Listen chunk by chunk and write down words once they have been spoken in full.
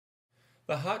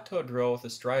The hot toe drill with the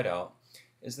stride out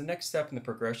is the next step in the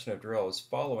progression of drills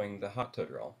following the hot toe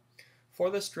drill. For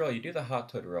this drill, you do the hot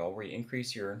toe drill where you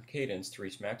increase your cadence to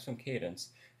reach maximum cadence,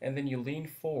 and then you lean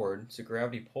forward so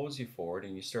gravity pulls you forward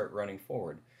and you start running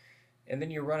forward. And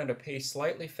then you run at a pace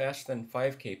slightly faster than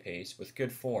 5K pace with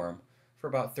good form for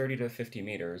about 30 to 50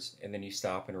 meters, and then you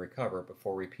stop and recover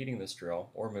before repeating this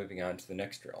drill or moving on to the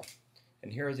next drill.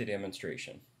 And here is a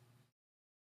demonstration.